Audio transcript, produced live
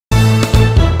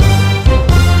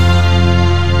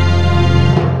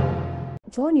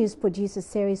JoyNews produced a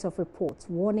series of reports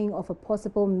warning of a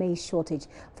possible maize shortage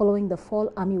following the fall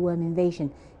armyworm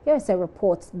invasion. Here is a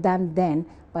report done then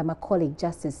by my colleague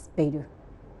Justice Bedu.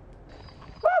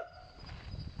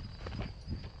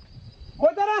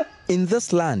 In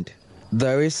this land,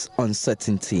 there is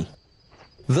uncertainty.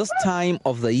 This time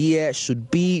of the year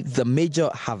should be the major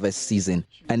harvest season,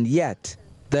 and yet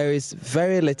there is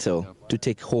very little to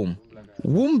take home.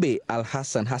 Wumbe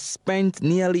Al-Hassan has spent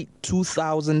nearly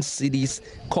 2,000 cedis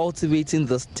cultivating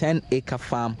this 10-acre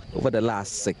farm over the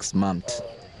last 6 months.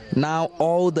 Now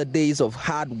all the days of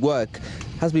hard work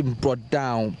has been brought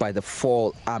down by the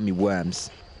fall armyworms.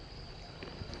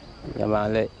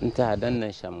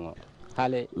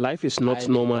 Life is not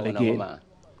normal again.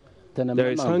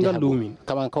 There is hunger looming.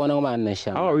 How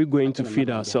are we going to feed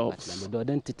ourselves?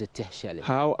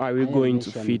 How are we going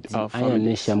to feed our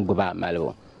families?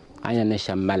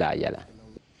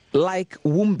 Like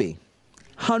Wumbe,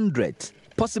 hundreds,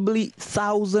 possibly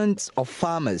thousands of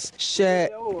farmers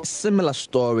share similar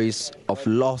stories of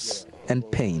loss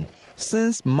and pain.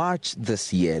 Since March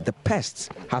this year, the pests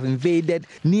have invaded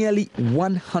nearly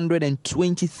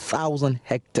 120,000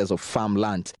 hectares of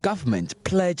farmland. Government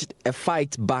pledged a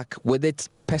fight back with its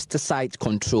pesticide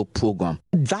control program.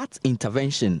 That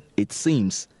intervention, it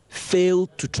seems,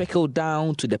 failed to trickle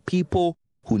down to the people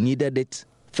who needed it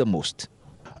the most.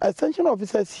 Extension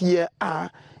officers here are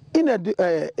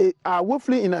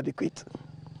woefully inadequate.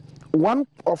 One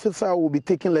officer will be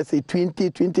taking, let's say,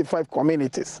 20-25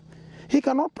 communities. He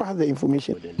cannot pass the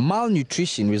information.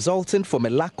 Malnutrition resulting from a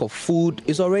lack of food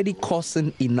is already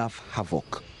causing enough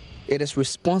havoc. It is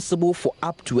responsible for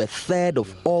up to 1/3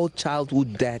 of all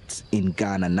childhood deaths in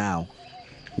Ghana now.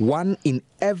 1 in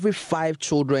every 5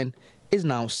 children is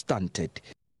now stunted.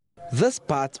 This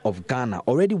part of Ghana,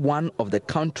 already one of the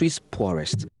country's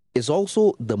poorest, is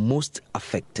also the most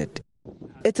affected.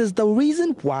 It is the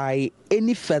reason why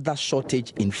any further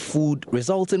shortage in food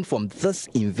resulting from this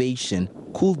invasion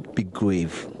could be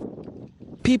grave.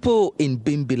 People in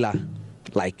Bimbilla,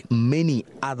 like many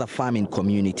other farming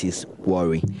communities,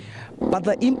 worry. But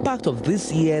the impact of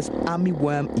this year's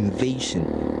armyworm invasion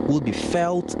will be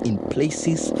felt in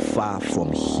places far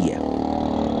from here.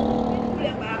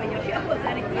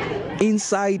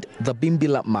 Inside the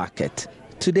Bimbilla market,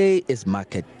 today is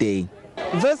market day.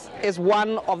 This is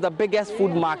one of the biggest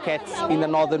food markets in the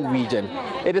northern region.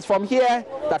 It is from here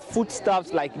that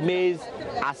foodstuffs like maize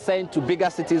are sent to bigger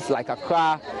cities like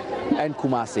Accra and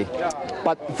Kumasi.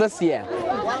 But this year,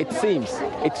 it seems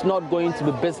it's not going to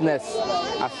be business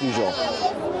as usual.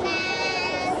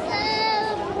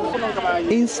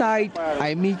 Inside,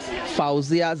 I meet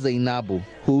Fauzia Zainabu,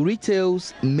 who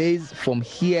retails maize from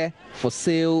here for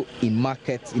sale in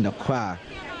markets in Accra.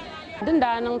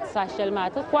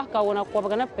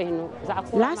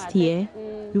 Last year,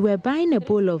 we were buying a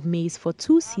bowl of maize for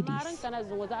 2 cedis.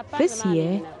 This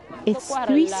year, it's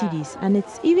 3 cedis, and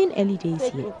it's even early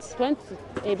days yet.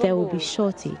 There will be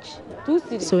shortage.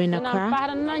 So in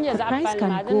Accra, the price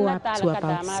can go up to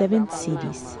about 7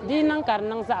 cedis.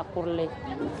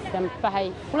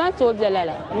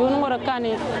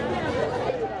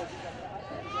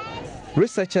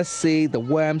 Researchers say the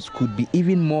worms could be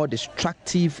even more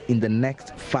destructive in the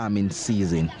next farming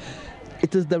season.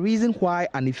 It is the reason why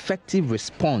an effective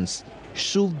response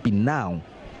should be now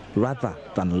rather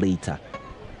than later.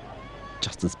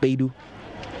 Justice Bedu,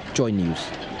 JoyNews,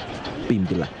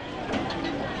 Bimbilla.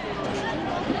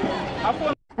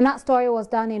 And that story was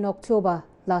done in October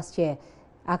last year.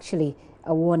 Actually,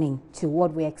 a warning to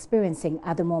what we're experiencing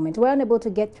at the moment. We're unable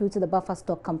to get through to the buffer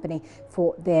stock company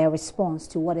for their response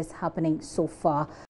to what is happening so far.